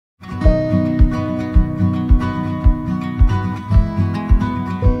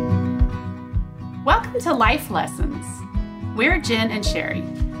to Life Lessons. We're Jen and Sherry.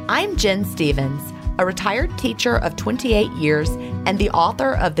 I'm Jen Stevens, a retired teacher of 28 years and the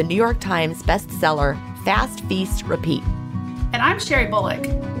author of the New York Times bestseller, Fast, Feast, Repeat. And I'm Sherry Bullock.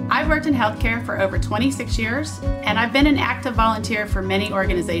 I've worked in healthcare for over 26 years, and I've been an active volunteer for many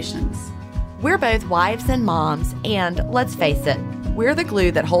organizations. We're both wives and moms, and let's face it, we're the glue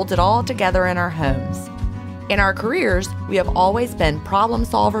that holds it all together in our homes. In our careers, we have always been problem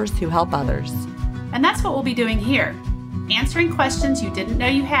solvers who help others. And that's what we'll be doing here, answering questions you didn't know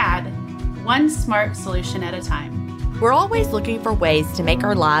you had, one smart solution at a time. We're always looking for ways to make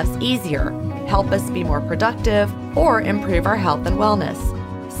our lives easier, help us be more productive, or improve our health and wellness.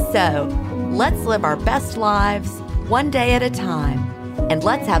 So, let's live our best lives one day at a time, and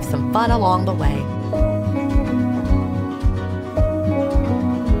let's have some fun along the way.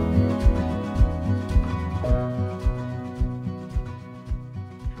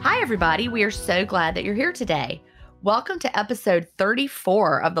 Hi, everybody. We are so glad that you're here today. Welcome to episode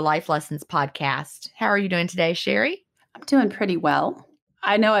 34 of the Life Lessons podcast. How are you doing today, Sherry? I'm doing pretty well.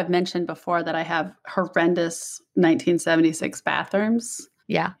 I know I've mentioned before that I have horrendous 1976 bathrooms.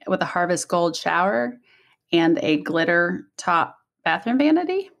 Yeah. With a Harvest Gold shower and a glitter top bathroom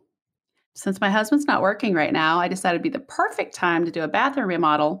vanity. Since my husband's not working right now, I decided it'd be the perfect time to do a bathroom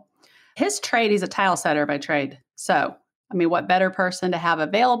remodel. His trade, he's a tile setter by trade. So, I mean, what better person to have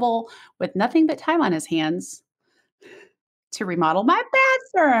available with nothing but time on his hands to remodel my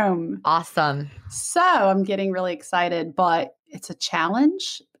bathroom? Awesome. So I'm getting really excited, but it's a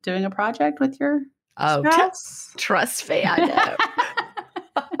challenge doing a project with your spouse. Trust me, I know.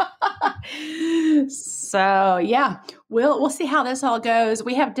 So yeah, we'll see how this all goes.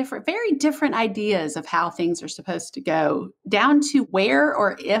 We have very different ideas of how things are supposed to go, down to where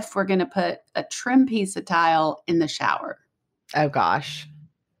or if we're going to put a trim piece of tile in the shower. Oh gosh.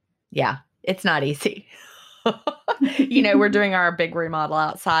 Yeah, it's not easy. We're doing our big remodel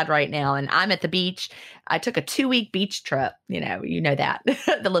outside right now, and I'm at the beach. I took a 2-week beach trip. You know that.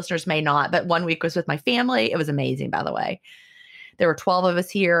 The listeners may not, but 1 week was with my family. It was amazing, by the way. There were 12 of us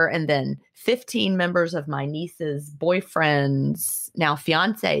here, and then 15 members of my niece's boyfriend's, now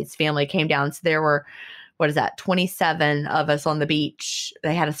fiance's family came down. So there were, 27 of us on the beach.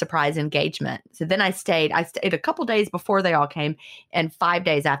 They had a surprise engagement. So then I stayed a couple days before they all came and 5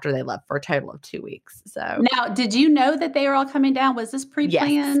 days after they left for a total of 2 weeks. So now, did you know that they were all coming down? Was this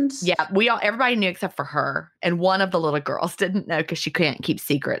pre-planned? Yes. Yeah, everybody knew except for her. And one of the little girls didn't know because she can't keep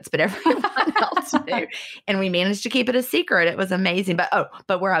secrets, but everyone else knew. And we managed to keep it a secret. It was amazing.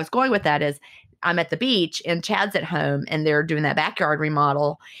 But where I was going with that is, I'm at the beach and Chad's at home and they're doing that backyard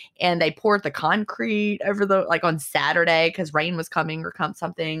remodel, and they poured the concrete over on Saturday because rain was coming or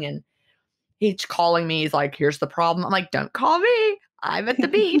something. And he's calling me. He's like, here's the problem. I'm like, don't call me. I'm at the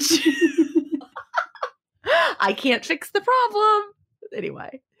beach. I can't fix the problem.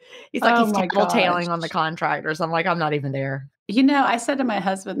 Anyway, he's like, he's tattletaling on the contractors. I'm like, I'm not even there. I said to my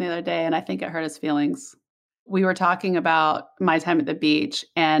husband the other day, and I think it hurt his feelings. We were talking about my time at the beach,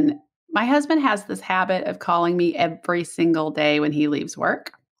 and my husband has this habit of calling me every single day when he leaves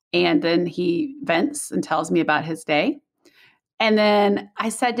work. And then he vents and tells me about his day. And then I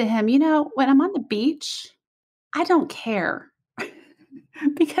said to him, when I'm on the beach, I don't care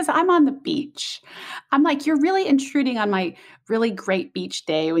because I'm on the beach. I'm like, you're really intruding on my really great beach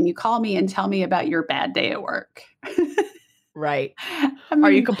day when you call me and tell me about your bad day at work. Right.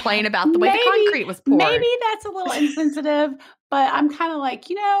 Are you complaining about the way the concrete was poured? Maybe that's a little insensitive, but I'm kind of like,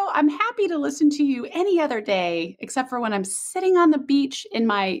 I'm happy to listen to you any other day, except for when I'm sitting on the beach in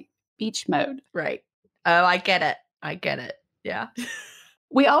my beach mode. Right. Oh, I get it. Yeah.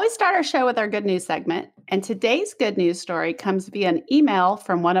 We always start our show with our good news segment, and today's good news story comes via an email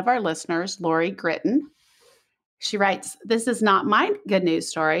from one of our listeners, Lori Gritton. She writes, "This is not my good news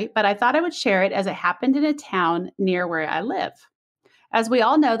story, but I thought I would share it as it happened in a town near where I live. As we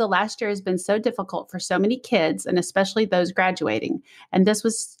all know, the last year has been so difficult for so many kids, and especially those graduating, and this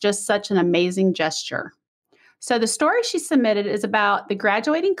was just such an amazing gesture." So the story she submitted is about the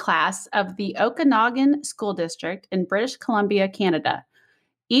graduating class of the Okanagan School District in British Columbia, Canada.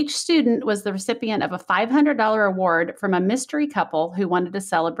 Each student was the recipient of a $500 award from a mystery couple who wanted to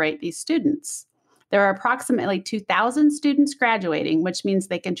celebrate these students. There are approximately 2,000 students graduating, which means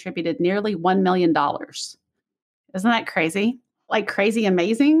they contributed nearly $1 million. Isn't that crazy? Like crazy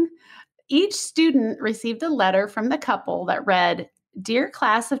amazing? Each student received a letter from the couple that read, "Dear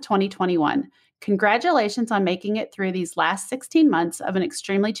class of 2021, congratulations on making it through these last 16 months of an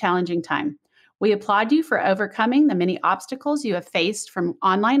extremely challenging time. We applaud you for overcoming the many obstacles you have faced from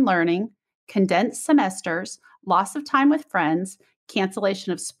online learning, condensed semesters, loss of time with friends,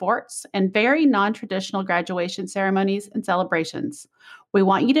 cancellation of sports, and very non-traditional graduation ceremonies and celebrations. We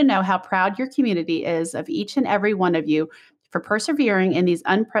want you to know how proud your community is of each and every one of you for persevering in these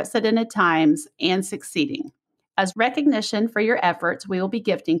unprecedented times and succeeding. As recognition for your efforts, we will be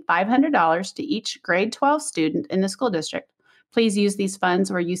gifting $500 to each grade 12 student in the school district. Please use these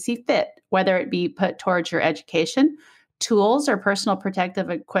funds where you see fit, whether it be put towards your education, tools or personal protective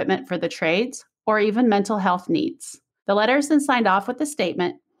equipment for the trades, or even mental health needs. The letter is then signed off with a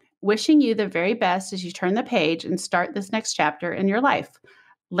statement, wishing you the very best as you turn the page and start this next chapter in your life.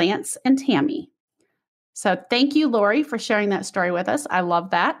 Lance and Tammy. So thank you, Lori, for sharing that story with us. I love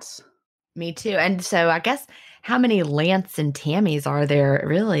that. Me too. And so I guess how many Lance and Tammys are there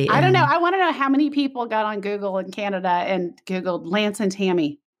really? I don't know. I want to know how many people got on Google in Canada and Googled Lance and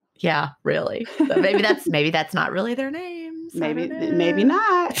Tammy. Yeah, really. So maybe that's not really their names. Maybe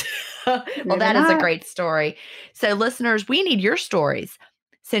not. Well, that is a great story. So listeners, we need your stories.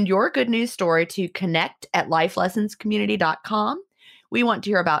 Send your good news story to connect@lifelessonscommunity.com. We want to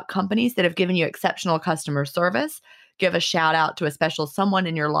hear about companies that have given you exceptional customer service. Give a shout out to a special someone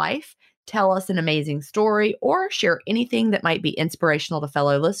in your life. Tell us an amazing story or share anything that might be inspirational to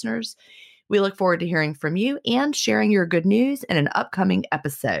fellow listeners. We look forward to hearing from you and sharing your good news in an upcoming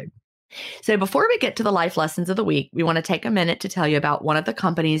episode. So before we get to the life lessons of the week, we want to take a minute to tell you about one of the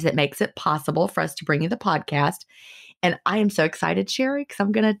companies that makes it possible for us to bring you the podcast. And I am so excited, Sherry, because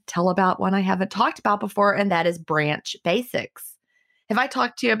I'm going to tell about one I haven't talked about before, and that is Branch Basics. Have I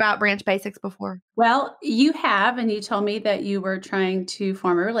talked to you about Branch Basics before? Well, you have, and you told me that you were trying to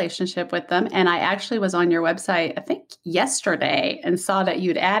form a relationship with them. And I actually was on your website, I think yesterday, and saw that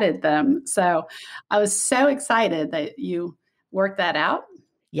you'd added them. So I was so excited that you worked that out.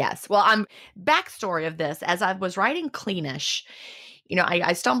 Yes. Well, backstory of this, as I was writing Cleanish,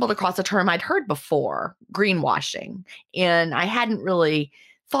 I stumbled across a term I'd heard before, greenwashing, and I hadn't really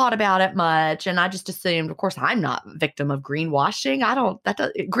thought about it much. And I just assumed, of course, I'm not a victim of greenwashing.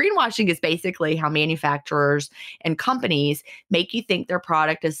 Greenwashing is basically how manufacturers and companies make you think their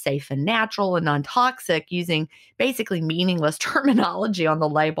product is safe and natural and non-toxic using basically meaningless terminology on the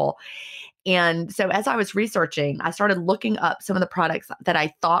label. And so as I was researching, I started looking up some of the products that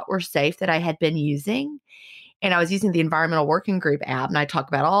I thought were safe that I had been using. And I was using the Environmental Working Group app, and I talk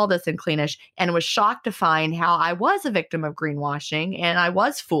about all this in Cleanish, and was shocked to find how I was a victim of greenwashing and I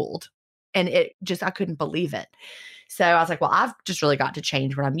was fooled. And I couldn't believe it. So I was like, well, I've just really got to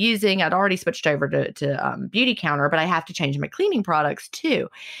change what I'm using. I'd already switched over to Beautycounter, but I have to change my cleaning products too.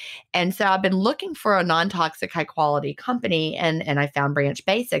 And so I've been looking for a non-toxic, high quality company, and I found Branch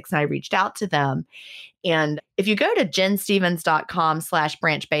Basics, and I reached out to them. And if you go to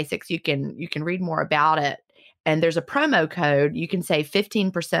jenstevens.com/Branch Basics, you can read more about it. And there's a promo code. You can save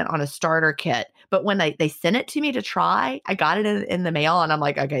 15% on a starter kit. But when they sent it to me to try, I got it in the mail, and I'm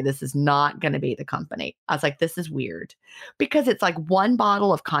like, okay, this is not going to be the company. I was like, this is weird, because it's like one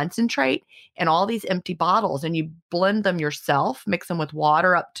bottle of concentrate and all these empty bottles, and you blend them yourself, mix them with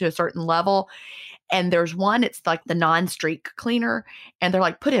water up to a certain level. And there's one, it's like the non-streak cleaner, and they're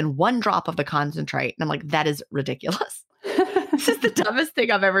like, put in 1 drop of the concentrate. And I'm like, that is ridiculous. This is the dumbest thing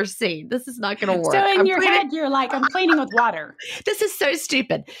I've ever seen. This is not going to work. So in your head, you're like, I'm cleaning with water. This is so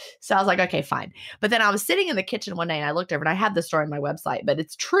stupid. So I was like, okay, fine. But then I was sitting in the kitchen one day, and I looked over, and I have this story on my website, but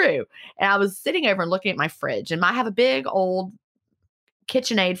it's true. And I was sitting over and looking at my fridge, and I have a big old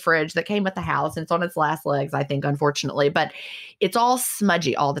KitchenAid fridge that came with the house, and it's on its last legs, I think, unfortunately, but it's all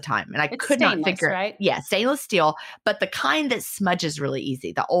smudgy all the time. And I could not figure it. Right? Yeah, stainless steel, but the kind that smudges really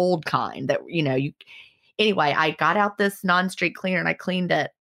easy, the old kind that, anyway, I got out this non-streak cleaner and I cleaned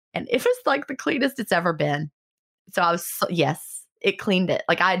it, and it was like the cleanest it's ever been. So yes, it cleaned it.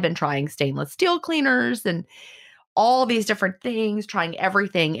 Like, I had been trying stainless steel cleaners and all these different things, trying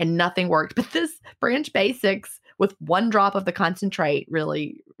everything, and nothing worked. But this Branch Basics with 1 drop of the concentrate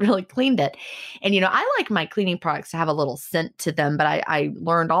really, really cleaned it. And, I like my cleaning products to have a little scent to them, but I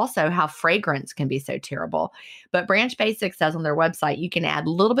learned also how fragrance can be so terrible. But Branch Basics says on their website, you can add a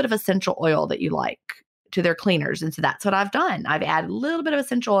little bit of essential oil that you like to their cleaners. And so that's what I've done. I've added a little bit of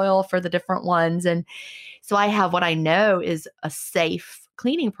essential oil for the different ones. And so I have what I know is a safe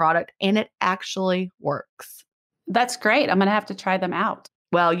cleaning product, and it actually works. That's great. I'm going to have to try them out.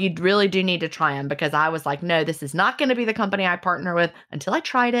 Well, you really do need to try them, because I was like, no, this is not going to be the company I partner with, until I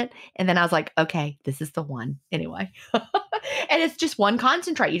tried it. And then I was like, okay, this is the one anyway. And it's just one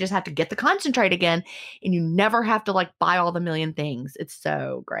concentrate. You just have to get the concentrate again, and you never have to buy all the million things. It's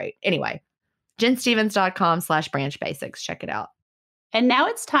so great. Anyway, jenstevens.com/Branch Basics. Check it out. And now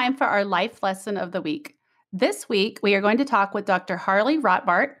it's time for our life lesson of the week. This week, we are going to talk with Dr. Harley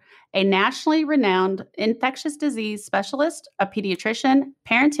Rotbart, a nationally renowned infectious disease specialist, a pediatrician,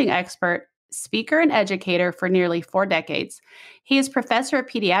 parenting expert, speaker, and educator for nearly 4 decades. He is professor of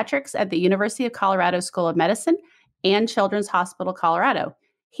pediatrics at the University of Colorado School of Medicine and Children's Hospital Colorado.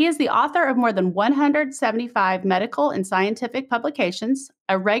 He is the author of more than 175 medical and scientific publications,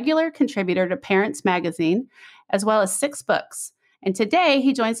 a regular contributor to Parents Magazine, as well as 6 books. And today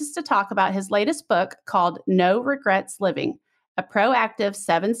he joins us to talk about his latest book called No Regrets Living, a proactive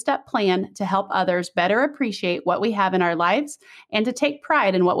 7-step plan to help others better appreciate what we have in our lives and to take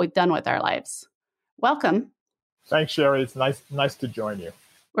pride in what we've done with our lives. Welcome. Thanks, Sherry. It's nice to join you.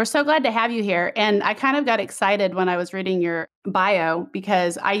 We're so glad to have you here. And I kind of got excited when I was reading your bio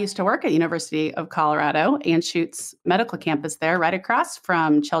because I used to work at University of Colorado, Anschutz Medical Campus there, right across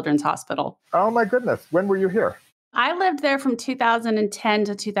from Children's Hospital. Oh, my goodness. When were you here? I lived there from 2010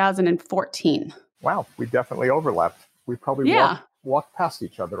 to 2014. Wow, we definitely overlapped. We probably walked past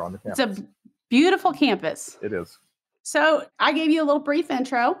each other on the campus. It's a beautiful campus. It is. So I gave you a little brief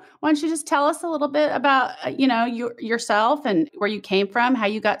intro. Why don't you just tell us a little bit about, yourself and where you came from, how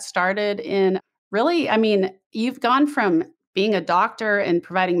you got started in really, you've gone from being a doctor and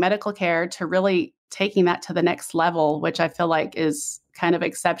providing medical care to really taking that to the next level, which I feel like is kind of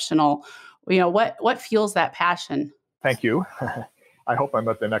exceptional. What fuels that passion? Thank you. I hope I'm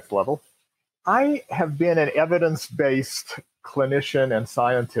at the next level. I have been an evidence-based clinician and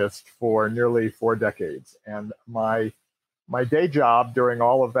scientist for nearly 4 decades. And my day job during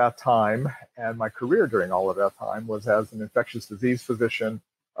all of that time and my career during all of that time was as an infectious disease physician,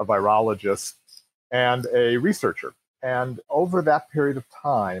 a virologist, and a researcher. And over that period of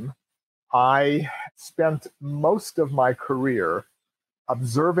time, I spent most of my career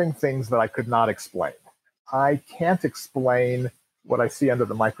observing things that I could not explain. I can't explain what I see under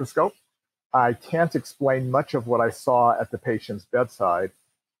the microscope. I can't explain much of what I saw at the patient's bedside.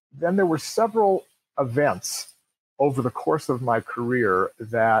 Then there were several events over the course of my career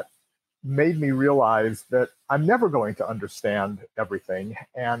that made me realize that I'm never going to understand everything.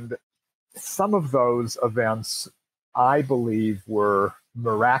 And some of those events, I believe, were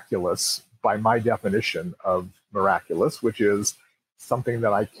miraculous by my definition of miraculous, which is something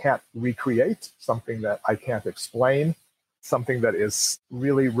that I can't recreate, something that I can't explain, something that is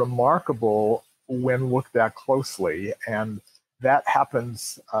really remarkable when looked at closely. And that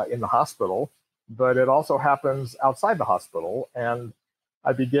happens in the hospital, but it also happens outside the hospital. And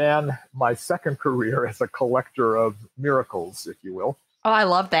I began my second career as a collector of miracles, if you will. Oh, I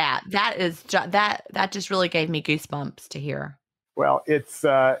love that. That just really gave me goosebumps to hear. Well, it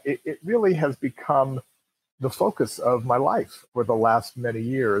really has become the focus of my life for the last many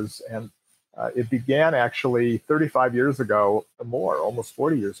years. And it began actually 35 years ago, or more, almost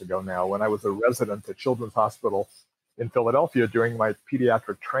 40 years ago now, when I was a resident at Children's Hospital in Philadelphia during my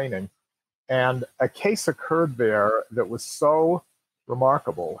pediatric training. And a case occurred there that was so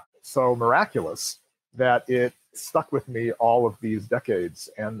remarkable, so miraculous, that it stuck with me all of these decades.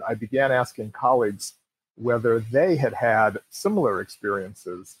 And I began asking colleagues whether they had had similar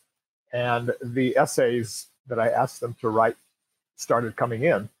experiences. And the essays that I asked them to write started coming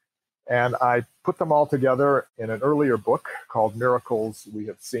in. And I put them all together in an earlier book called Miracles We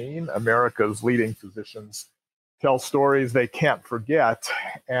Have Seen. America's leading physicians tell stories they can't forget.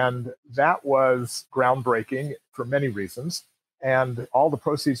 And that was groundbreaking for many reasons. And all the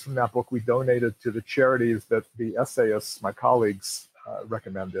proceeds from that book we donated to the charities that the essayists, my colleagues,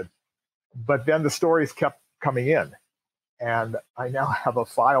 recommended. But then the stories kept coming in. And I now have a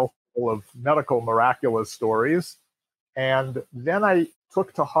file full of medical miraculous stories. And then I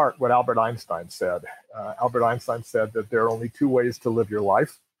took to heart what Albert Einstein said. Albert Einstein said that there are only 2 ways to live your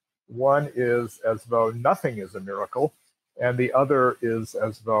life. One is as though nothing is a miracle, and the other is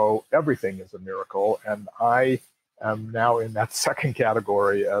as though everything is a miracle. And I am now in that second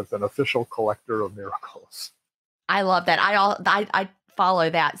category as an official collector of miracles. I love that. I follow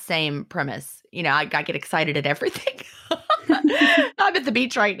that same premise. I get excited at everything. I'm at the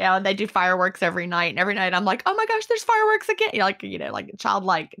beach right now and they do fireworks every night. And every night I'm like, oh my gosh, there's fireworks again. Like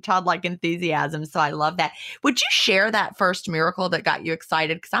childlike enthusiasm. So I love that. Would you share that first miracle that got you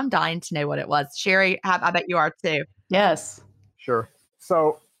excited? Because I'm dying to know what it was. Sherry, I bet you are too. Yes. Sure.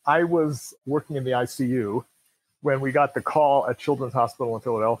 So I was working in the ICU when we got the call at Children's Hospital in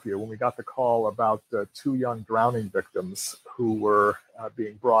Philadelphia, when we got the call about 2 young drowning victims who were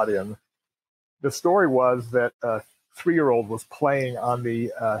being brought in. The story was that a 3-year-old was playing on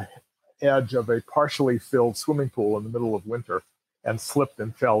the edge of a partially filled swimming pool in the middle of winter and slipped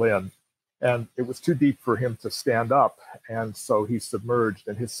and fell in. And it was too deep for him to stand up. And so he submerged.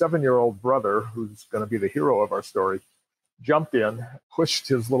 And his 7-year-old brother, who's going to be the hero of our story, jumped in, pushed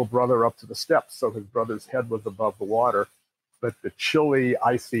his little brother up to the steps so his brother's head was above the water. But the chilly,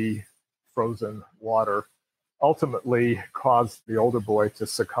 icy, frozen water ultimately caused the older boy to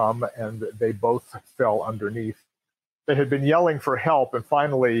succumb, and they both fell underneath. They had been yelling for help, and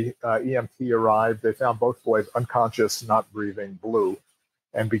finally EMT arrived. They found both boys unconscious, not breathing, blue,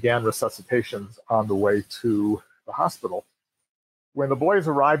 and began resuscitations on the way to the hospital. When the boys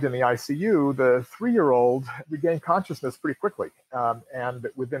arrived in the ICU, the 3-year-old regained consciousness pretty quickly. And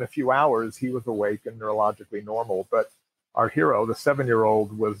within a few hours, he was awake and neurologically normal. But our hero, the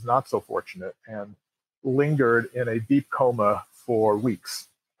 7-year-old, was not so fortunate and lingered in a deep coma for weeks,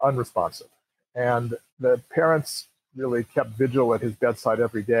 unresponsive. And the parents really kept vigil at his bedside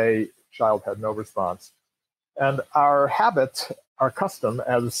every day. Child had no response. And our habit, our custom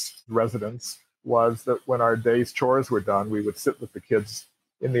as residents, was that when our day's chores were done, we would sit with the kids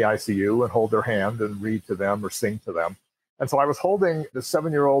in the ICU and hold their hand and read to them or sing to them. And so I was holding the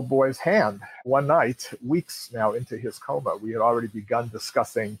 7-year-old boy's hand one night, weeks now into his coma. We had already begun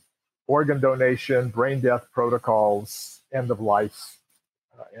discussing organ donation, brain death protocols, end of life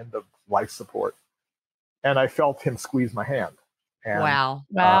support. And I felt him squeeze my hand. And,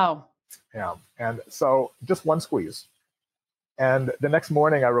 Wow. Yeah. And so just one squeeze. And the next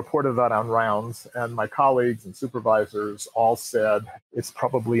morning, I reported that on rounds, and my colleagues and supervisors all said it's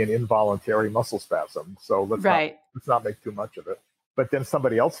probably an involuntary muscle spasm. So let's not make too much of it. But then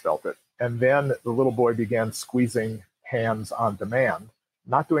somebody else felt it. And then the little boy began squeezing hands on demand,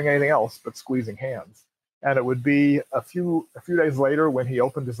 not doing anything else, but squeezing hands. And it would be a few days later when he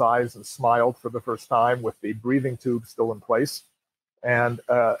opened his eyes and smiled for the first time with the breathing tube still in place. And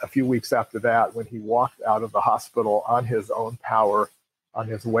a few weeks after that, when he walked out of the hospital on his own power, on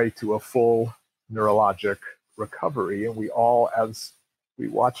his way to a full neurologic recovery. And we all, as we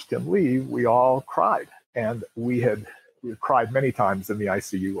watched him leave, we all cried. And we had cried many times in the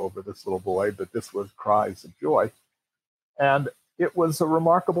ICU over this little boy, but this was cries of joy. And it was a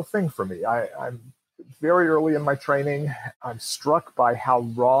remarkable thing for me. I'm very early in my training. I'm struck by how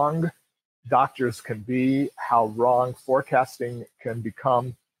wrong doctors can be, how wrong forecasting can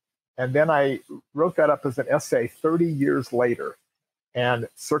become. And then I wrote that up as an essay 30 years later and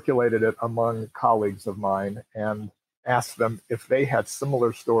circulated it among colleagues of mine and asked them if they had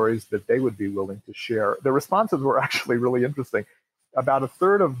similar stories that they would be willing to share. The responses were actually really interesting. About a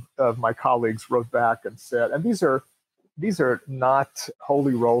third of my colleagues wrote back and said, and these are not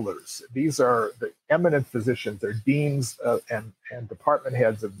holy rollers. These are the eminent physicians. They're deans and department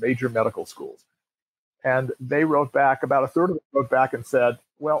heads of major medical schools. And they wrote back, about a third of them wrote back and said,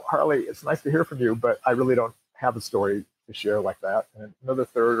 well, Harley, it's nice to hear from you, but I really don't have a story to share like that. And another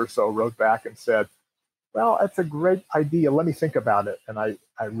third or so wrote back and said, well, that's a great idea. Let me think about it. And I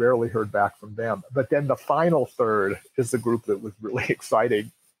rarely heard back from them. But then the final third is the group that was really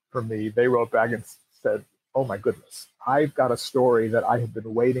exciting for me. They wrote back and said, oh my goodness, I've got a story that I have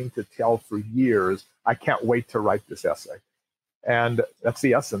been waiting to tell for years. I can't wait to write this essay. And that's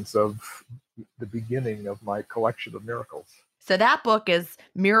the essence of the beginning of my collection of miracles. So that book is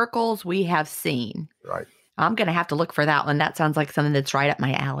Miracles We Have Seen. Right. I'm going to have to look for that one. That sounds like something that's right up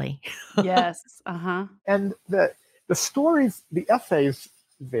my alley. Yes. Uh-huh. And the stories, the essays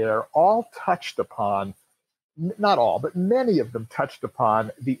there all touched upon, not all, but many of them touched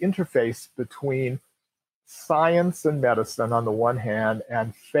upon the interface between science and medicine on the one hand,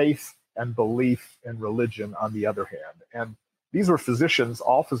 and faith and belief and religion on the other hand. And these were physicians,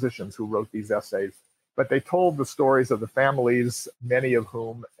 all physicians who wrote these essays, but they told the stories of the families, many of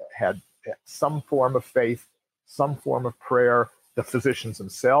whom had some form of faith, some form of prayer. The physicians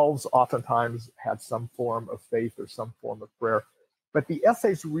themselves oftentimes had some form of faith or some form of prayer. But the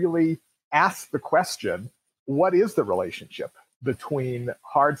essays really asked the question, what is the relationship between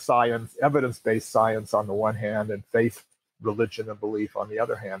hard science, evidence-based science on the one hand, and faith, religion, and belief on the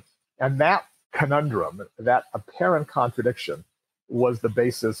other hand? And that conundrum, that apparent contradiction, was the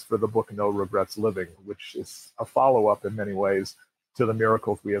basis for the book No Regrets Living, which is a follow-up in many ways to the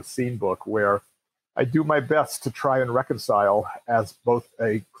Miracles We Have Seen book, where I do my best to try and reconcile, as both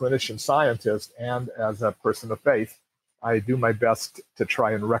a clinician scientist and as a person of faith, I do my best to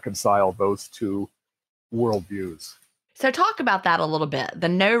try and reconcile those two worldviews. So talk about that a little bit. The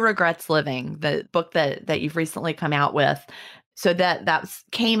No Regrets Living, the book that you've recently come out with. So that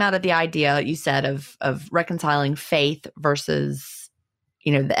came out of the idea you said of reconciling faith versus,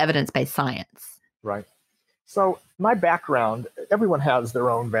 the evidence-based science. Right. So my background, everyone has their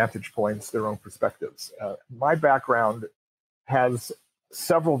own vantage points, their own perspectives. My background has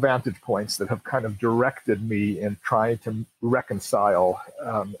several vantage points that have kind of directed me in trying to reconcile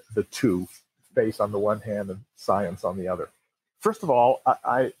the two, faith on the one hand and science on the other. First of all,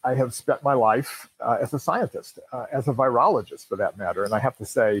 I have spent my life as a scientist, as a virologist for that matter. And I have to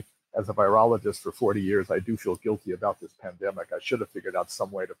say, as a virologist for 40 years, I do feel guilty about this pandemic. I should have figured out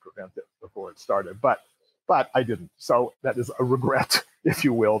some way to prevent it before it started, but I didn't. So that is a regret, if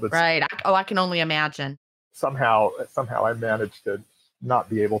you will. That's right. I can only imagine. Somehow I managed to not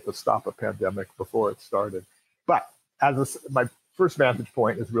be able to stop a pandemic before it started. But my first vantage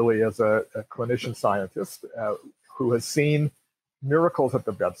point is really as a clinician scientist who has seen miracles at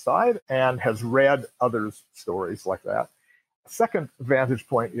the bedside and has read others' stories like that. Second vantage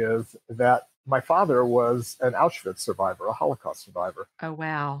point is that my father was an Auschwitz survivor, a Holocaust survivor. Oh,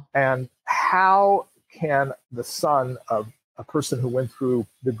 wow. And how can the son of a person who went through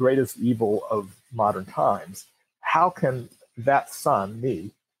the greatest evil of modern times, how can that son,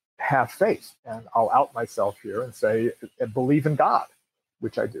 me, have faith? And I'll out myself here and say, believe in God,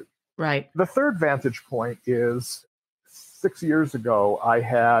 which I do. Right. The third vantage point is 6 years ago, I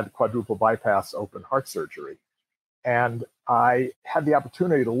had quadruple bypass open heart surgery. And I had the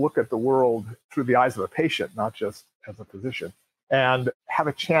opportunity to look at the world through the eyes of a patient, not just as a physician, and have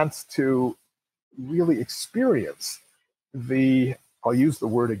a chance to really experience I'll use the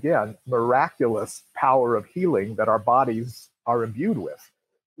word again, miraculous power of healing that our bodies are imbued with.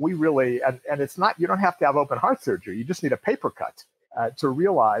 We really, and it's not, you don't have to have open heart surgery. You just need a paper cut to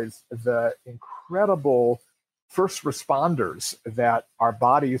realize the incredible first responders that our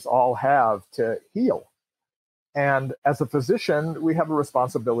bodies all have to heal. And as a physician, we have a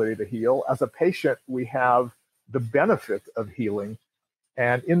responsibility to heal. As a patient, we have the benefit of healing.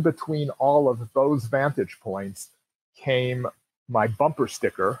 And in between all of those vantage points came my bumper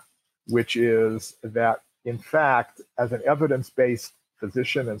sticker, which is that, in fact, as an evidence-based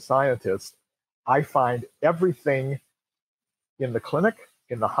physician and scientist, I find everything in the clinic,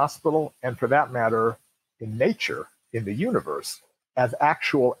 in the hospital, and for that matter, in nature, in the universe, as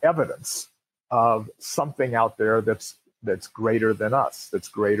actual evidence of something out there that's greater than us, that's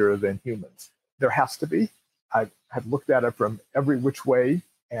greater than humans. There has to be. I've looked at it from every which way,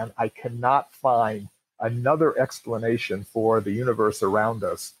 and I cannot find another explanation for the universe around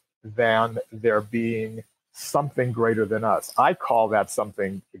us than there being something greater than us. I call that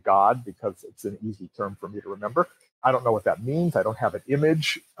something God because it's an easy term for me to remember. I don't know what that means. I don't have an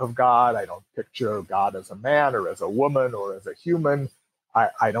image of God. I don't picture God as a man or as a woman or as a human.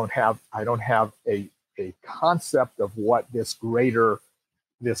 I don't have a concept of what this greater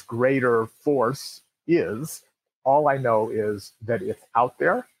force is. All I know is that it's out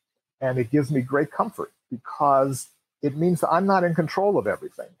there, and it gives me great comfort because it means I'm not in control of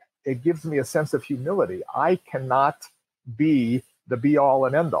everything. It gives me a sense of humility. I cannot be the be all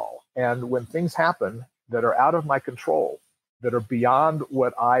and end all. And when things happen that are out of my control, that are beyond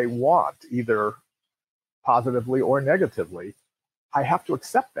what I want, either positively or negatively, I have to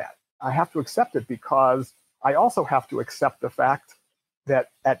accept that. I have to accept it because I also have to accept the fact that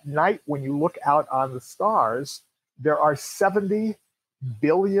at night, when you look out on the stars, there are 70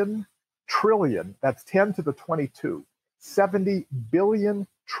 billion trillion, that's 10 to the 22, 70 billion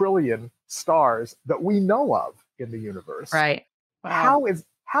trillion stars that we know of in the universe. Right. Wow.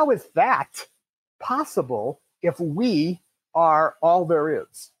 How is that possible if we are all there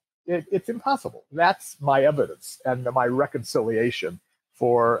is? It's impossible. That's my evidence and my reconciliation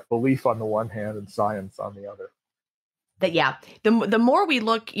for belief on the one hand and science on the other. The more we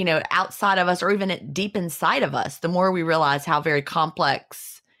look, outside of us or even deep inside of us, the more we realize how very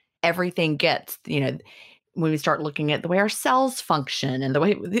complex everything gets. When we start looking at the way our cells function and the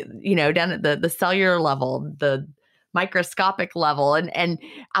way, down at the cellular level, the microscopic level. And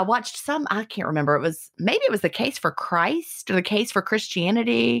I watched I can't remember, maybe it was The Case for Christ or The Case for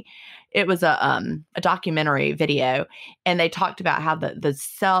Christianity. It was a documentary video, and they talked about how the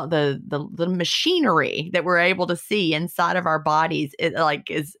cell, the machinery that we're able to see inside of our bodies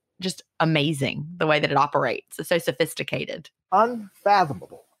is just amazing, the way that it operates. It's so sophisticated.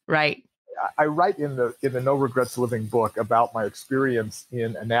 Unfathomable. Right. I write in the No Regrets Living book about my experience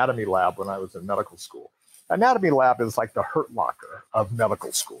in anatomy lab when I was in medical school. Anatomy lab is like the Hurt Locker of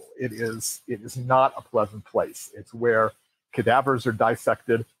medical school. It is not a pleasant place. It's where cadavers are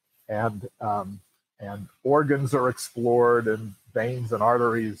dissected and organs are explored and veins and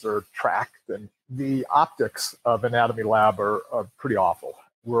arteries are tracked. And the optics of anatomy lab are pretty awful.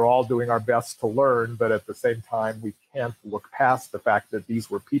 We're all doing our best to learn, but at the same time, we can't look past the fact that these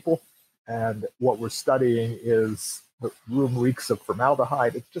were people. And what we're studying is the room reeks of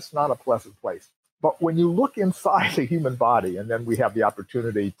formaldehyde. It's just not a pleasant place. But when you look inside the human body, and then we have the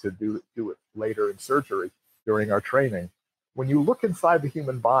opportunity to do it later in surgery during our training, when you look inside the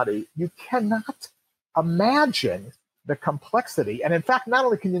human body, you cannot imagine the complexity. And in fact, not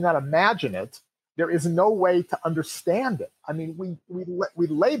only can you not imagine it, there is no way to understand it. I mean, we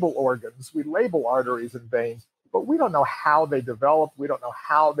label organs, we label arteries and veins, but we don't know how they developed. We don't know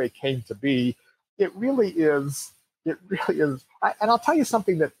how they came to be. It really is. And I'll tell you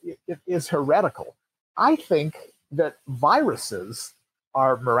something that it is heretical. I think that viruses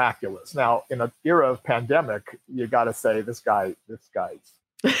are miraculous. Now, in an era of pandemic, you got to say this guy's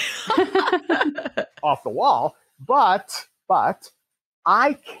off the wall. But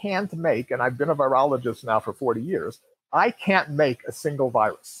I can't make, and I've been a virologist now for 40 years, I can't make a single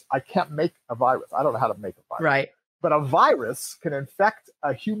virus. I can't make a virus. I don't know how to make a virus. Right. But a virus can infect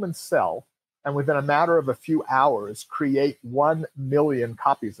a human cell and within a matter of a few hours create 1 million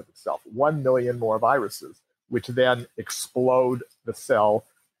copies of itself, 1 million more viruses, which then explode the cell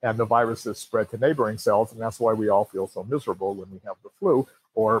and the viruses spread to neighboring cells. And that's why we all feel so miserable when we have the flu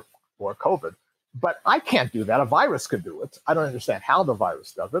or COVID. But I can't do that. A virus could do it. I don't understand how the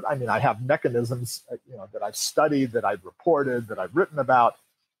virus does it. I mean, I have mechanisms, that I've studied, that I've reported, that I've written about.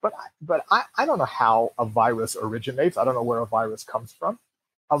 But I don't know how a virus originates. I don't know where a virus comes from.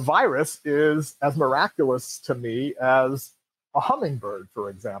 A virus is as miraculous to me as a hummingbird, for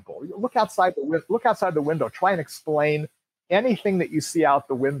example. Look outside the window. Try and explain anything that you see out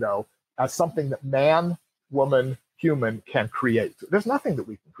the window as something that man, woman, human can create. There's nothing that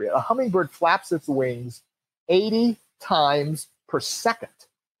we can create. A hummingbird flaps its wings 80 times per second.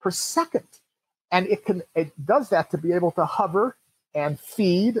 And it does that to be able to hover and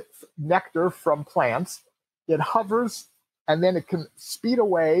feed nectar from plants. It hovers and then it can speed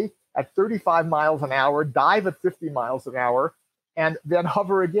away at 35 miles an hour, dive at 50 miles an hour, and then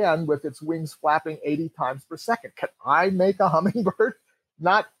hover again with its wings flapping 80 times per second. Can I make a hummingbird?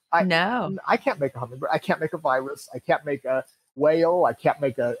 No. I can't make a hummingbird. I can't make a virus. I can't make a whale. I can't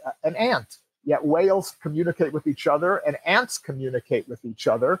make an ant. Yet whales communicate with each other and ants communicate with each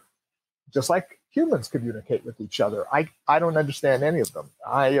other, just like humans communicate with each other. I don't understand any of them.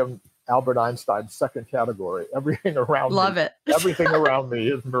 I am Albert Einstein's second category. Everything around everything around me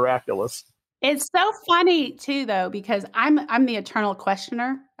is miraculous. It's so funny too, though, because I'm the eternal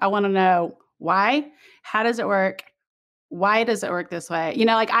questioner. I want to know why, how does it work? Why does it work this way?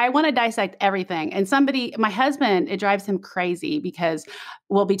 I want to dissect everything. And my husband, it drives him crazy because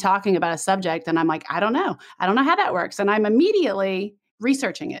we'll be talking about a subject and I'm like, I don't know how that works. And I'm immediately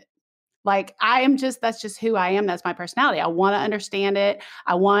researching it. That's just who I am. That's my personality. I want to understand it.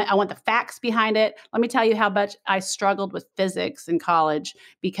 I want the facts behind it. Let me tell you how much I struggled with physics in college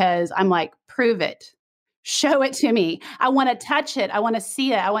because I'm like, prove it. Show it to me. I want to touch it. I want to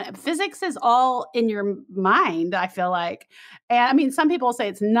see it. Physics is all in your mind, I feel like. And I mean, some people say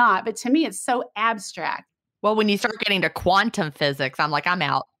it's not, but to me, it's so abstract. Well, when you start getting to quantum physics, I'm like, I'm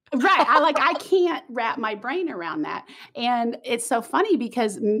out. Right. I can't wrap my brain around that. And it's so funny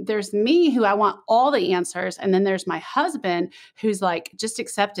because there's me who I want all the answers. And then there's my husband who's like, just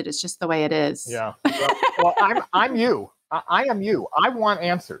accept it. It's just the way it is. Yeah. Well, I'm you. I am you. I want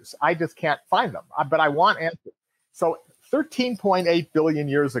answers. I just can't find them, but I want answers. So 13.8 billion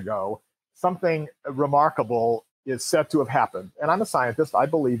years ago, something remarkable is said to have happened. And I'm a scientist. I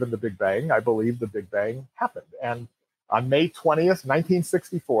believe in the Big Bang. I believe the Big Bang happened. And on May 20th,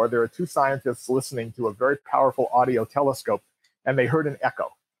 1964, there are two scientists listening to a very powerful audio telescope, and they heard an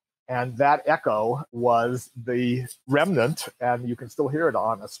echo. And that echo was the remnant, and you can still hear it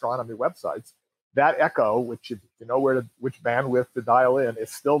on astronomy websites. That echo, which if you know which bandwidth to dial in, is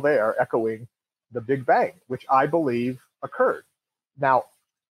still there, echoing the Big Bang, which I believe occurred. Now,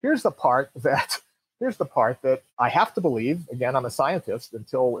 here's the part that I have to believe. Again, I'm a scientist.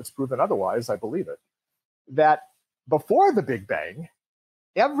 Until it's proven otherwise, I believe it. That before the Big Bang,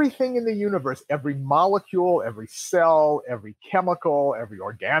 everything in the universe, every molecule, every cell, every chemical, every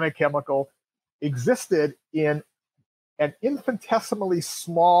organic chemical, existed in an infinitesimally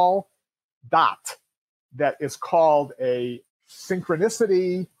small dot that is called a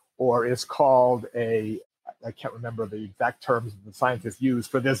synchronicity, or is called I can't remember the exact terms the scientists use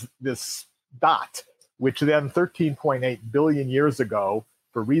for this dot, which then 13.8 billion years ago,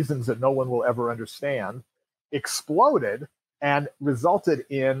 for reasons that no one will ever understand, exploded and resulted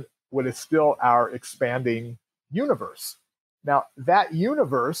in what is still our expanding universe. Now, that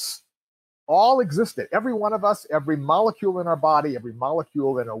universe all existed. Every one of us, every molecule in our body, every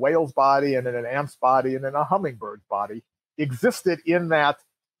molecule in a whale's body and in an ant's body and in a hummingbird's body existed in that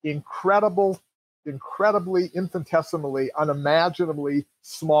incredibly, infinitesimally, unimaginably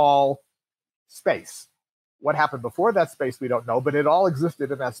small space. What happened before that space, we don't know, but it all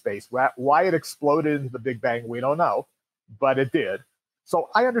existed in that space. Why it exploded into the Big Bang, we don't know. but it did. So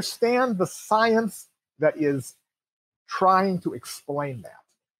I understand the science that is trying to explain that.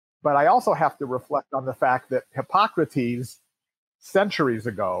 But I also have to reflect on the fact that Hippocrates, centuries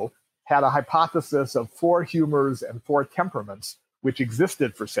ago, had a hypothesis of 4 humors and 4 temperaments, which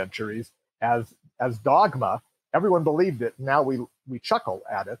existed for centuries as dogma. Everyone believed it. Now we chuckle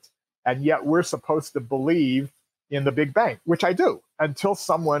at it. And yet we're supposed to believe in the Big Bang, which I do, until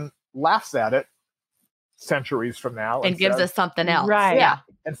someone laughs at it centuries from now and gives says, us something else. Right. Yeah.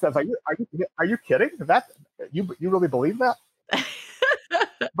 And says, are you kidding? That you really believe that?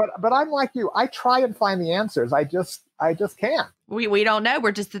 But I'm like you. I try and find the answers. I just can't. We don't know.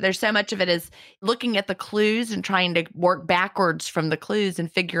 We're just, there's so much of it is looking at the clues and trying to work backwards from the clues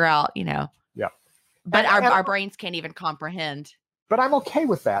and figure out, Yeah. But our brains can't even comprehend. But I'm okay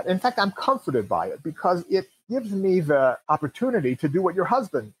with that. In fact, I'm comforted by it because it gives me the opportunity to do what your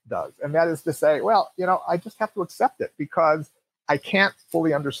husband does. And that is to say, well, I just have to accept it because I can't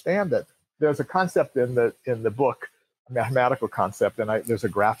fully understand it. There's a concept in the book, a mathematical concept, and there's a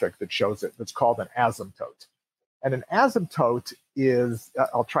graphic that shows it. It's called an asymptote. And an asymptote is,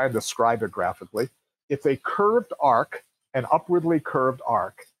 I'll try and describe it graphically. It's a curved arc, an upwardly curved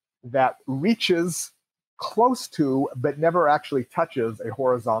arc that reaches close to, but never actually touches a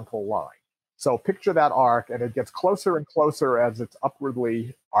horizontal line. So picture that arc, and it gets closer and closer as it's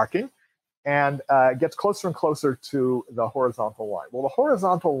upwardly arcing, and gets closer and closer to the horizontal line. Well, the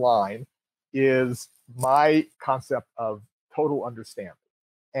horizontal line is my concept of total understanding.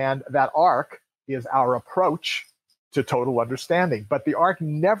 And that arc is our approach to total understanding. But the arc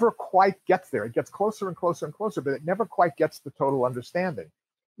never quite gets there. It gets closer and closer and closer, but it never quite gets to total understanding.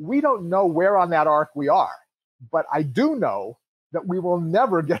 We don't know where on that arc we are, but I do know that we will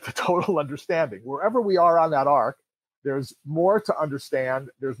never get to total understanding. Wherever we are on that arc, there's more to understand.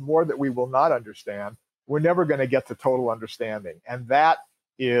 There's more that we will not understand. We're never going to get to total understanding. And that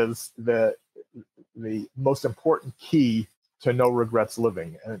is the most important key to no regrets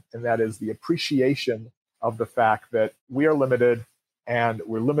living. And that is the appreciation of the fact that we are limited, and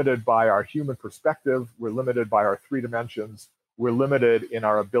we're limited by our human perspective. We're limited by our 3 dimensions. We're limited in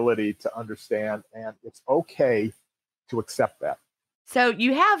our ability to understand, and it's okay to accept that. So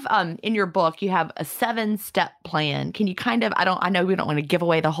you have in your book, you have a 7-step plan. Can you I know we don't want to give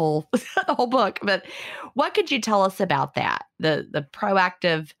away the whole the whole book, but what could you tell us about that? The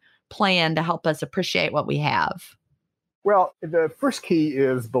proactive plan to help us appreciate what we have? Well, the first key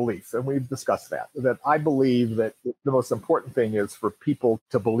is belief, and we've discussed that I believe that the most important thing is for people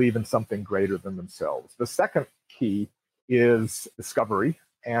to believe in something greater than themselves. The second key is discovery,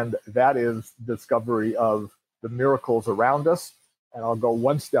 and that is discovery of the miracles around us. And I'll go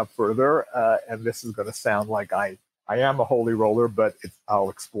one step further, and this is going to sound like I am a holy roller, but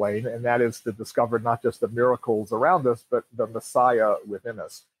I'll explain, and that is to discover not just the miracles around us, but the Messiah within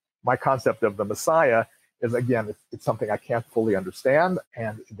us. My concept of the Messiah is, again, it's something I can't fully understand,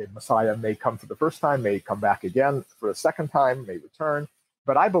 and the Messiah may come for the first time, may come back again for a second time, may return,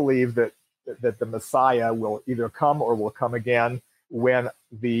 but I believe that the Messiah will either come or will come again when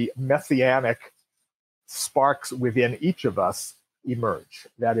the messianic sparks within each of us emerge.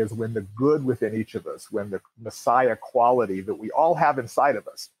 That is, when the good within each of us, when the Messiah quality that we all have inside of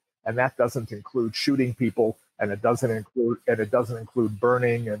us, and that doesn't include shooting people, and it doesn't include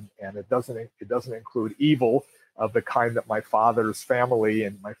burning, and it doesn't include evil of the kind that my father's family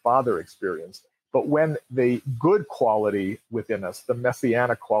and my father experienced. But when the good quality within us, the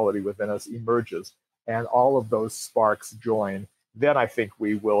messianic quality within us emerges, and all of those sparks join, then I think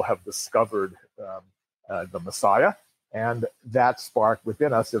we will have discovered the Messiah. And that spark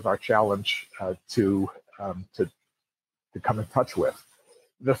within us is our challenge to come in touch with.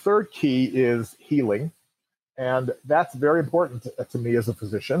 The third key is healing. And that's very important to me as a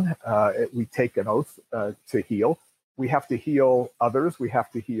physician. We take an oath to heal. We have to heal others. We have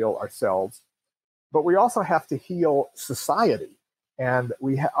to heal ourselves. But we also have to heal society. And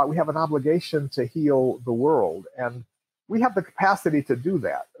we have an obligation to heal the world. And we have the capacity to do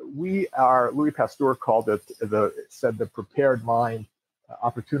that. Louis Pasteur said the prepared mind,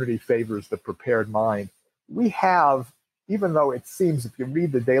 opportunity favors the prepared mind. We have, even though it seems, if you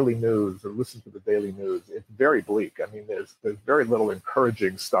read the daily news or listen to the daily news, it's very bleak. I mean, there's very little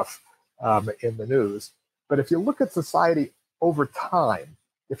encouraging stuff in the news. But if you look at society over time,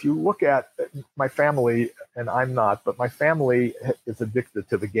 if you look at my family, and I'm not, but my family is addicted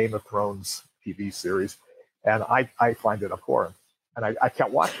to the Game of Thrones TV series, and I find it abhorrent, and I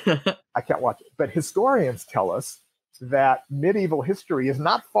can't watch it. I can't watch it. But historians tell us that medieval history is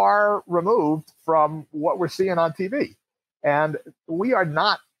not far removed from what we're seeing on TV. And we are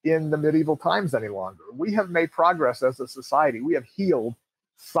not in the medieval times any longer. We have made progress as a society. We have healed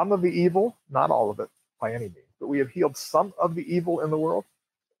some of the evil, not all of it by any means, but we have healed some of the evil in the world.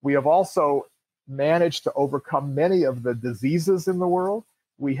 We have also managed to overcome many of the diseases in the world.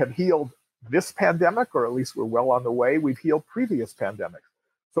 We have healed this pandemic, or at least we're well on the way. We've healed previous pandemics.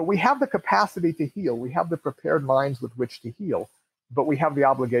 So we have the capacity to heal. We have the prepared minds with which to heal, but we have the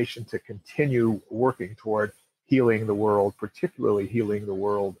obligation to continue working toward healing the world, particularly healing the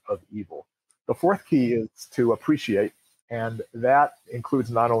world of evil. The fourth key is to appreciate, and that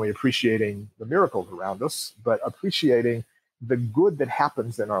includes not only appreciating the miracles around us, but appreciating the good that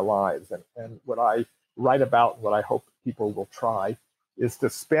happens in our lives. And what I write about, and what I hope people will try, is to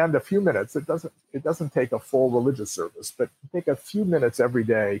spend a few minutes. It doesn't take a full religious service, but take a few minutes every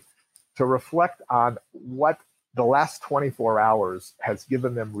day to reflect on what the last 24 hours has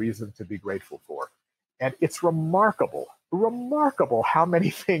given them reason to be grateful for. And it's remarkable how many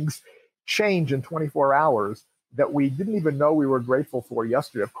things change in 24 hours that we didn't even know we were grateful for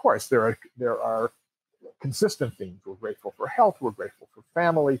yesterday. Of course, there are consistent themes. We're grateful for health, we're grateful for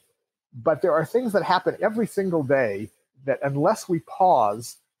family, but there are things that happen every single day that unless we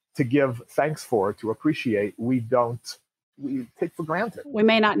pause to give thanks for, to appreciate, we take for granted. We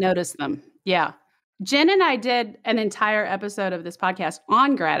may not notice them. Yeah. Jen and I did an entire episode of this podcast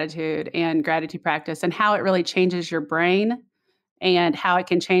on gratitude and gratitude practice and how it really changes your brain and how it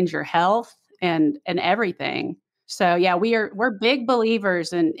can change your health and everything. So yeah, we're big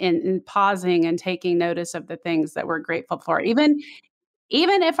believers in pausing and taking notice of the things that we're grateful for.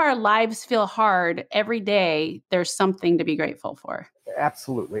 Even if our lives feel hard every day, there's something to be grateful for.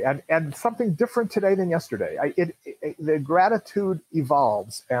 Absolutely. And something different today than yesterday. The gratitude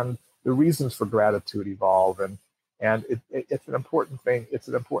evolves, and the reasons for gratitude evolve, and it's an important thing. It's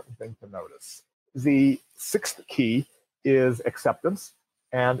an important thing to notice. The sixth key is acceptance.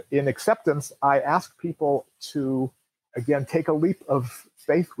 And in acceptance, I ask people to, again, take a leap of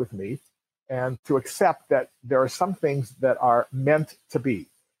faith with me and to accept that there are some things that are meant to be,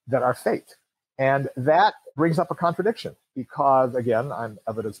 that are fate. And that brings up a contradiction because, again, I'm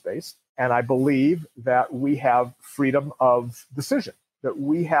evidence-based, and I believe that we have freedom of decision, that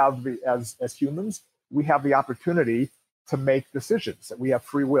we have, as humans, we have the opportunity to make decisions, that we have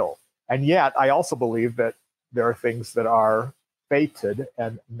free will. And yet, I also believe that there are things that are fated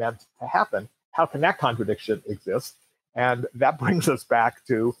and meant to happen. How can that contradiction exist? And that brings us back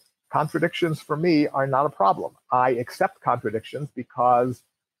to contradictions for me are not a problem. I accept contradictions because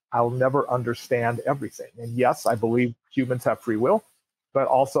I'll never understand everything. And yes, I believe humans have free will, but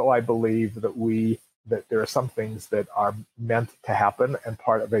also I believe that there are some things that are meant to happen and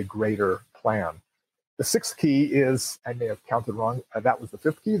part of a greater plan. The sixth key is, I may have counted wrong, that was the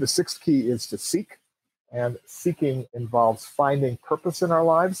fifth key. The sixth key is to seek. And seeking involves finding purpose in our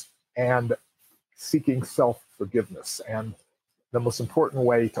lives and seeking self-forgiveness. And the most important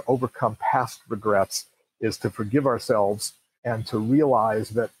way to overcome past regrets is to forgive ourselves and to realize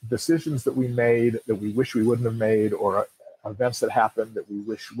that decisions that we made that we wish we wouldn't have made, or events that happened that we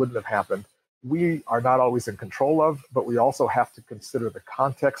wish wouldn't have happened, we are not always in control of, but we also have to consider the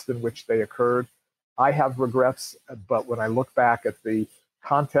context in which they occurred. I have regrets, but when I look back at the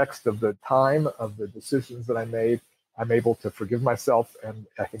context of the time of the decisions that I made, I'm able to forgive myself. And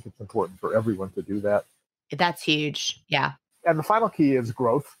I think it's important for everyone to do that. That's huge. Yeah. And the final key is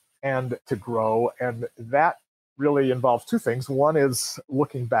growth and to grow. And that really involves two things. One is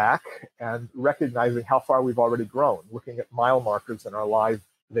looking back and recognizing how far we've already grown, looking at mile markers in our life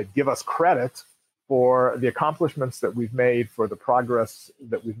that give us credit for the accomplishments that we've made, for the progress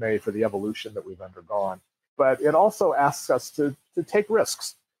that we've made, for the evolution that we've undergone. But it also asks us to take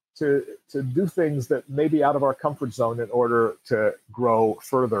risks, to do things that may be out of our comfort zone in order to grow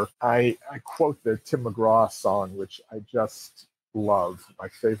further. I quote the Tim McGraw song, which I just love, my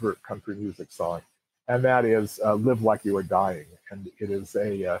favorite country music song, and that is Live Like You Are Dying. And it is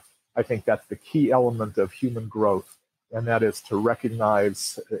I think that's the key element of human growth, and that is to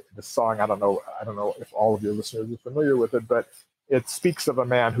recognize the song. I don't know if all of your listeners are familiar with it, but it speaks of a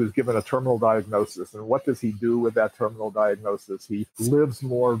man who's given a terminal diagnosis. And what does he do with that terminal diagnosis? He lives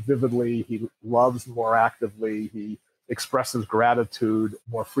more vividly. He loves more actively. He expresses gratitude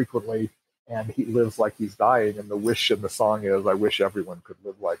more frequently. And he lives like he's dying. And the wish in the song is, I wish everyone could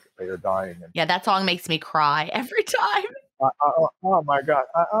live like they are dying. And, yeah, that song makes me cry every time. Oh my God.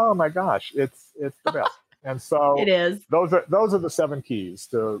 Oh my gosh. It's the best. And so it is. Those are the 7 keys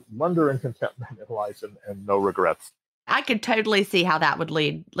to wonder and contentment in life and no regrets. I could totally see how that would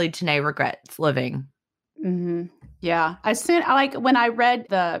lead to no regrets living. Hmm. Yeah. I like when I read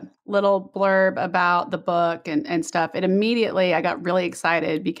the little blurb about the book and stuff, I got really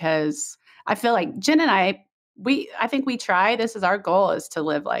excited because I feel like Jen and I think we try. This is our goal is to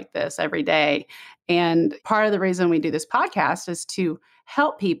live like this every day. And part of the reason we do this podcast is to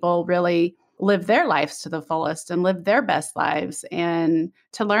help people really live their lives to the fullest and live their best lives and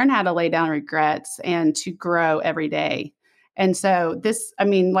to learn how to lay down regrets and to grow every day. And so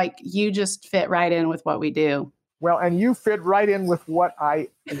like you just fit right in with what we do. Well, and you fit right in with what I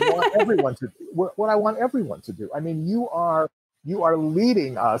want everyone to do. What I want everyone to do. I mean, you are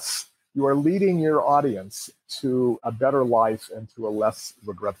leading us. You are leading your audience to a better life and to a less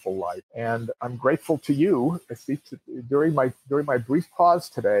regretful life. And I'm grateful to you. I see during my brief pause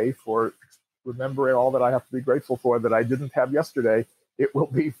today for remembering all that I have to be grateful for that I didn't have yesterday. It will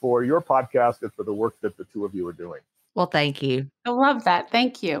be for your podcast and for the work that the two of you are doing. Well, thank you. I love that.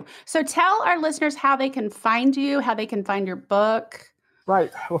 Thank you. So tell our listeners how they can find you, how they can find your book.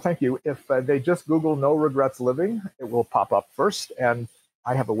 Right. Well, thank you. If they just Google No Regrets Living, it will pop up first. And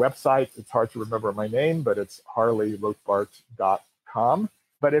I have a website. It's hard to remember my name, but it's harleyrotbart.com.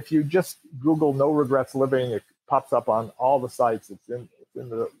 But if you just Google No Regrets Living, it pops up on all the sites. It's in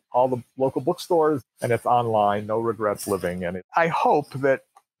all the local bookstores, and it's online, No Regrets Living. And I hope that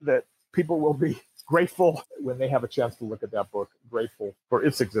people will be grateful when they have a chance to look at that book, grateful for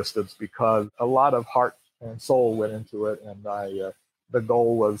its existence, because a lot of heart and soul went into it. And the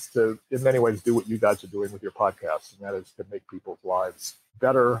goal was to, in many ways, do what you guys are doing with your podcast, and that is to make people's lives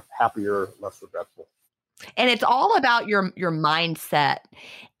better, happier, less regretful. And it's all about your mindset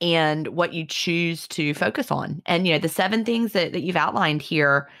and what you choose to focus on. And, the 7 things that you've outlined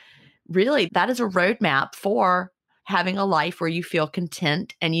here, really, that is a roadmap for having a life where you feel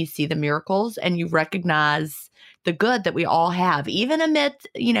content and you see the miracles and you recognize the good that we all have, even amid,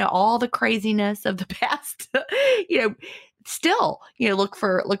 all the craziness of the past, still, look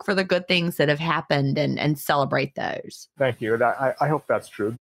for the good things that have happened and celebrate those. Thank you. And I hope that's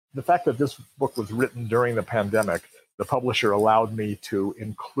true. The fact that this book was written during the pandemic, the publisher allowed me to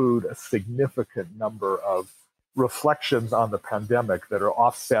include a significant number of reflections on the pandemic that are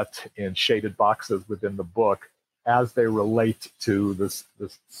offset in shaded boxes within the book as they relate to this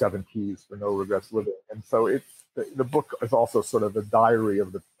 7 keys for No Regrets Living. And so the book is also sort of a diary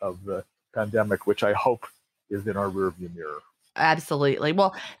of the pandemic, which I hope is in our rearview mirror. Absolutely.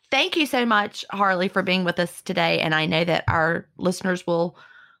 Well, thank you so much, Harley, for being with us today. And I know that our listeners will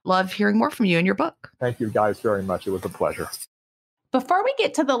love hearing more from you in your book. Thank you guys very much. It was a pleasure. Before we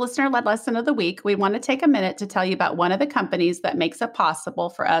get to the listener-led lesson of the week, we want to take a minute to tell you about one of the companies that makes it possible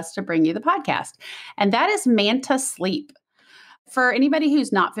for us to bring you the podcast, and that is Manta Sleep. For anybody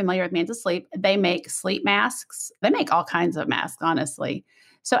who's not familiar with Manta Sleep, they make sleep masks. They make all kinds of masks, honestly.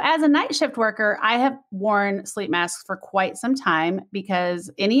 So as a night shift worker, I have worn sleep masks for quite some time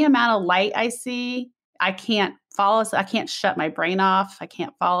because any amount of light I see, I can't shut my brain off. I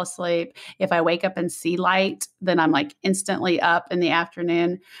can't fall asleep. If I wake up and see light, then I'm like instantly up in the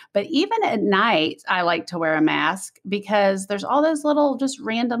afternoon. But even at night, I like to wear a mask because there's all those little just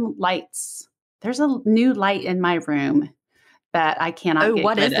random lights. There's a new light in my room that I cannot get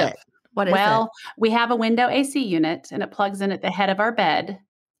what rid is of. it? What is it? We have a window AC unit and it plugs in at the head of our bed.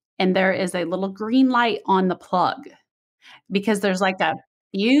 And there is a little green light on the plug because there's like a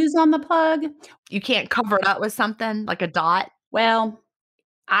fuse on the plug. You can't cover it up with something like a dot? Well,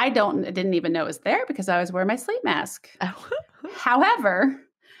 I didn't even know it was there because I was wearing my sleep mask. Oh. However,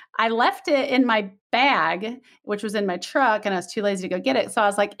 I left it in my bag, which was in my truck, and I was too lazy to go get it. So I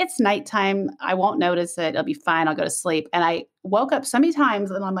was like, it's nighttime. I won't notice it. It'll be fine. I'll go to sleep. And I woke up so many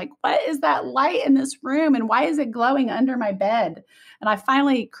times and I'm like, what is that light in this room? And why is it glowing under my bed? And I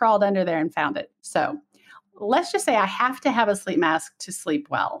finally crawled under there and found it. So let's just say I have to have a sleep mask to sleep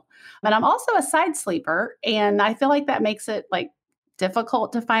well. But I'm also a side sleeper, and I feel like that makes it like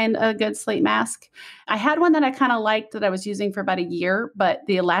difficult to find a good sleep mask. I had one that I kind of liked that I was using for about a year, but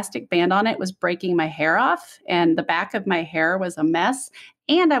the elastic band on it was breaking my hair off, and the back of my hair was a mess,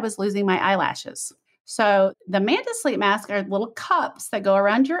 and I was losing my eyelashes. So the Manta sleep mask are little cups that go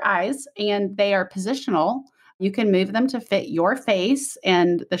around your eyes, and they are positional. You can move them to fit your face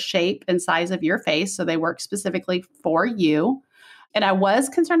and the shape and size of your face, so they work specifically for you. And I was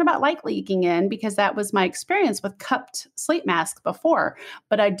concerned about light leaking in because that was my experience with cupped sleep masks before,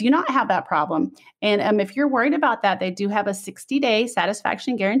 but I do not have that problem. And if you're worried about that, they do have a 60-day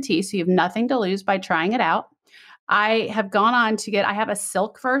satisfaction guarantee, so you have nothing to lose by trying it out. I have gone on to I have a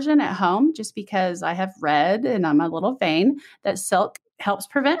silk version at home just because I have read, and I'm a little vain, that silk helps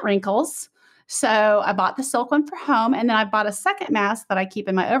prevent wrinkles. So I bought the silk one for home. And then I bought a second mask that I keep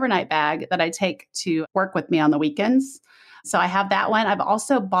in my overnight bag that I take to work with me on the weekends. So I have that one. I've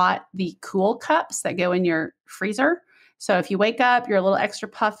also bought the cool cups that go in your freezer. So if you wake up, you're a little extra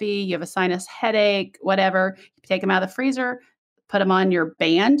puffy, you have a sinus headache, whatever, you take them out of the freezer, put them on your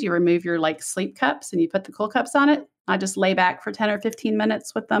band, you remove your like sleep cups and you put the cool cups on it. I just lay back for 10 or 15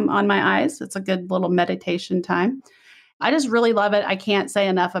 minutes with them on my eyes. It's a good little meditation time. I just really love it. I can't say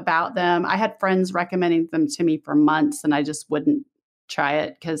enough about them. I had friends recommending them to me for months and I just wouldn't try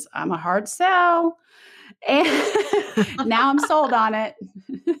it because I'm a hard sell. And now I'm sold on it.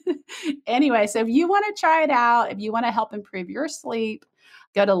 Anyway, so if you want to try it out, if you want to help improve your sleep,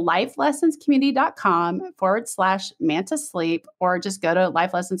 go to lifelessonscommunity.com/Manta Sleep, or just go to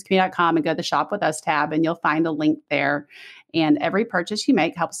lifelessonscommunity.com and go to the Shop With Us tab, and you'll find a link there. And every purchase you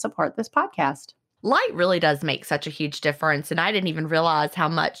make helps support this podcast. Light really does make such a huge difference. And I didn't even realize how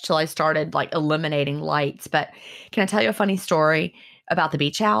much till I started like eliminating lights. But can I tell you a funny story about the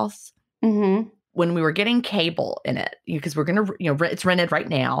beach house? Mm-hmm. When we were getting cable in it, because we're going to, it's rented right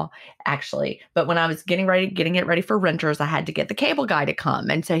now, actually. But when I was getting it ready for renters, I had to get the cable guy to come.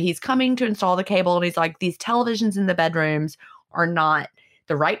 And so he's coming to install the cable. And he's like, these televisions in the bedrooms are not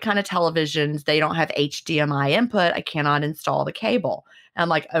the right kind of televisions. They don't have HDMI input. I cannot install the cable. And I'm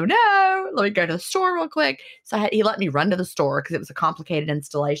like, oh no, let me go to the store real quick. So he let me run to the store because it was a complicated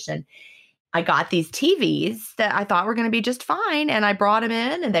installation. I got these TVs that I thought were going to be just fine. And I brought them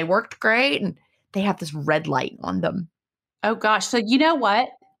in and they worked great. And they have this red light on them. Oh gosh. So you know what?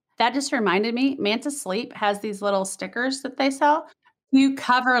 That just reminded me, Manta Sleep has these little stickers that they sell. You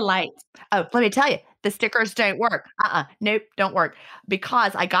cover lights. Oh, let me tell you, the stickers don't work. Nope, don't work.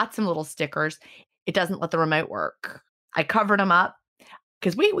 Because I got some little stickers. It doesn't let the remote work. I covered them up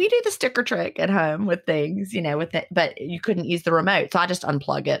because we do the sticker trick at home with things, with it, but you couldn't use the remote. So I just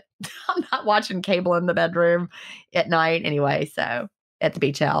unplug it. I'm not watching cable in the bedroom at night anyway. So at the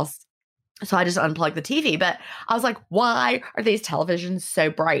beach house. So I just unplugged the TV, but I was like, why are these televisions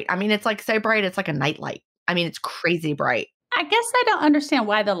so bright? I mean, it's like so bright. It's like a nightlight. I mean, it's crazy bright. I guess I don't understand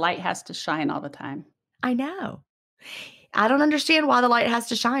why the light has to shine all the time. I know. I don't understand why the light has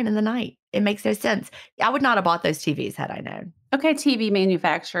to shine in the night. It makes no sense. I would not have bought those TVs had I known. Okay, TV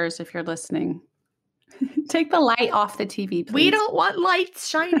manufacturers, if you're listening, take the light off the TV, please. We don't want lights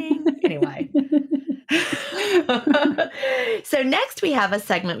shining. Anyway. So next we have a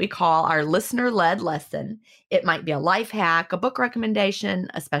segment we call our listener-led lesson. It might be a life hack, a book recommendation,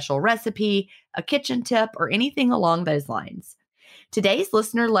 a special recipe, a kitchen tip, or anything along those lines. Today's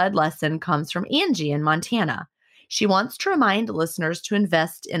listener-led lesson comes from Angie in Montana. She wants to remind listeners to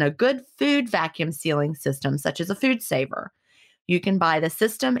invest in a good food vacuum sealing system, such as a Food Saver. You can buy the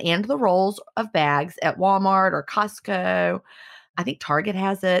system and the rolls of bags at Walmart or Costco. I think Target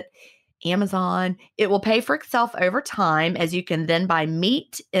has it. Amazon. It will pay for itself over time, as you can then buy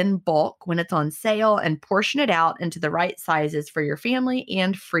meat in bulk when it's on sale and portion it out into the right sizes for your family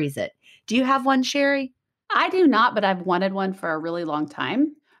and freeze it. Do you have one, Sherry? I do not, but I've wanted one for a really long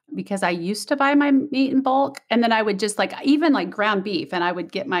time because I used to buy my meat in bulk, and then I would just even ground beef, and I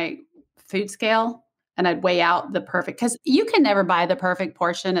would get my food scale and I'd weigh out the perfect, because you can never buy the perfect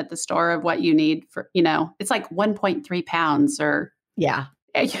portion at the store of what you need for, it's like 1.3 pounds or yeah.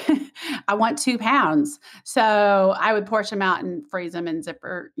 I want 2 pounds. So I would portion them out and freeze them in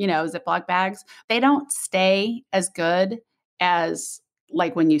Ziploc bags. They don't stay as good as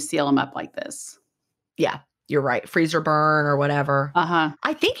like when you seal them up like this. Yeah, you're right. Freezer burn or whatever. Uh-huh.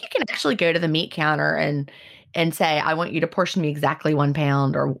 I think you can actually go to the meat counter and say, I want you to portion me exactly 1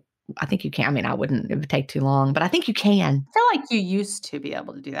 pound, or I think you can. I mean, it would take too long, but I think you can. I feel like you used to be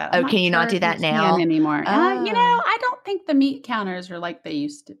able to do that. Oh, can you not do that now? Anymore. I don't think the meat counters are like they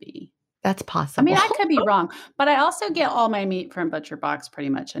used to be. That's possible. I mean, I could be wrong, but I also get all my meat from Butcher Box pretty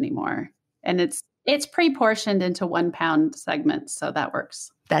much anymore. And it's pre-portioned into 1 pound segments. So that works.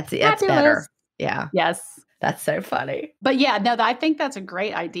 That's better. Yeah. Yes. That's so funny. But yeah, no, I think that's a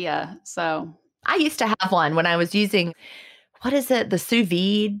great idea. So I used to have one when I was using, what is it? The sous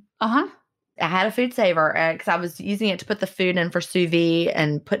vide. Uh-huh. I had a Food Saver because I was using it to put the food in for sous vide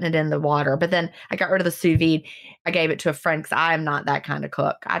and putting it in the water. But then I got rid of the sous vide. I gave it to a friend because I am not that kind of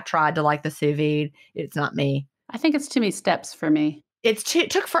cook. I tried to like the sous vide. It's not me. I think it's too many steps for me. It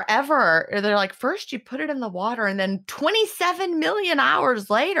took forever. They're like, first you put it in the water and then 27 million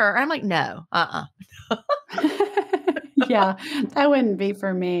hours later. I'm like, no, Yeah, that wouldn't be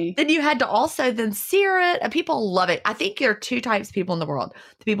for me. Then you had to also then sear it. And people love it. I think there are two types of people in the world.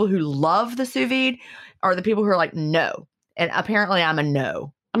 The people who love the sous vide or the people who are like, no. And apparently I'm a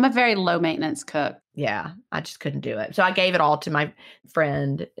no. I'm a very low maintenance cook. Yeah, I just couldn't do it. So I gave it all to my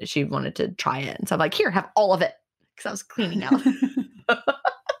friend. She wanted to try it. And so I'm like, here, have all of it. Because I was cleaning out.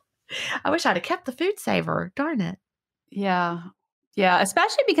 I wish I'd have kept the food saver. Darn it. Yeah. Yeah.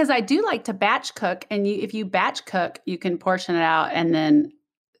 Especially because I do like to batch cook. And if you batch cook, you can portion it out and then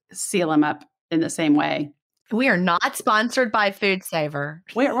seal them up in the same way. We are not sponsored by Food Saver.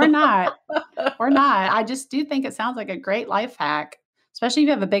 We're not. We're not. I just do think it sounds like a great life hack, especially if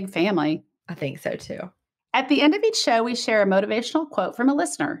you have a big family. I think so too. At the end of each show, we share a motivational quote from a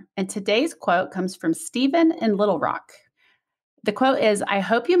listener. And today's quote comes from Stephen in Little Rock. The quote is, I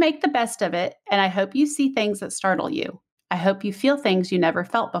hope you make the best of it, and I hope you see things that startle you. I hope you feel things you never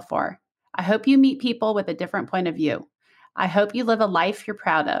felt before. I hope you meet people with a different point of view. I hope you live a life you're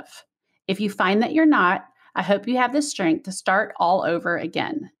proud of. If you find that you're not, I hope you have the strength to start all over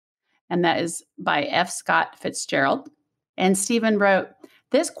again. And that is by F. Scott Fitzgerald. And Stephen wrote,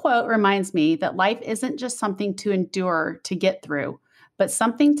 this quote reminds me that life isn't just something to endure to get through, but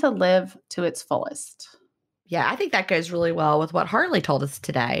something to live to its fullest. Yeah, I think that goes really well with what Harley told us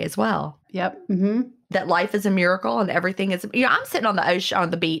today as well. Yep. Mm-hmm. That life is a miracle and everything is, I'm sitting on the ocean,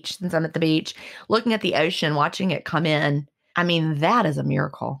 on the beach, since I'm at the beach, looking at the ocean, watching it come in. I mean, that is a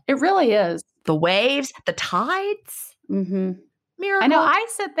miracle. It really is. The waves, the tides. Mm-hmm. Miracle. I know. I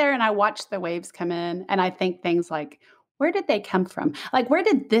sit there and I watch the waves come in and I think things like, where did they come from? Like, where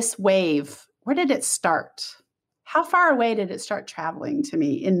did this wave, where did it start? How far away did it start traveling to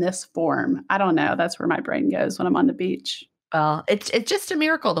me in this form? I don't know. That's where my brain goes when I'm on the beach. Well, it's just a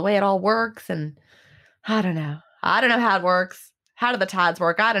miracle the way it all works. And I don't know. I don't know how it works. How do the tides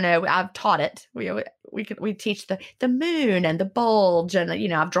work? I don't know. I've taught it. We teach the moon and the bulge, and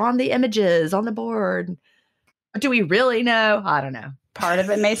I've drawn the images on the board. Do we really know? I don't know. Part of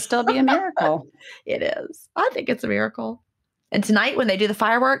it may still be a miracle. It is. I think it's a miracle. And tonight, when they do the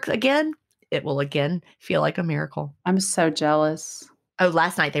fireworks again, it will again feel like a miracle. I'm so jealous. Oh,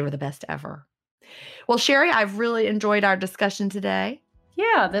 last night they were the best ever. Well, Sherry, I've really enjoyed our discussion today.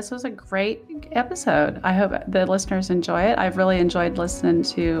 Yeah, this was a great episode. I hope the listeners enjoy it. I've really enjoyed listening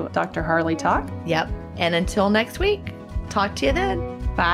to Dr. Harley talk. Yep. And until next week, talk to you then.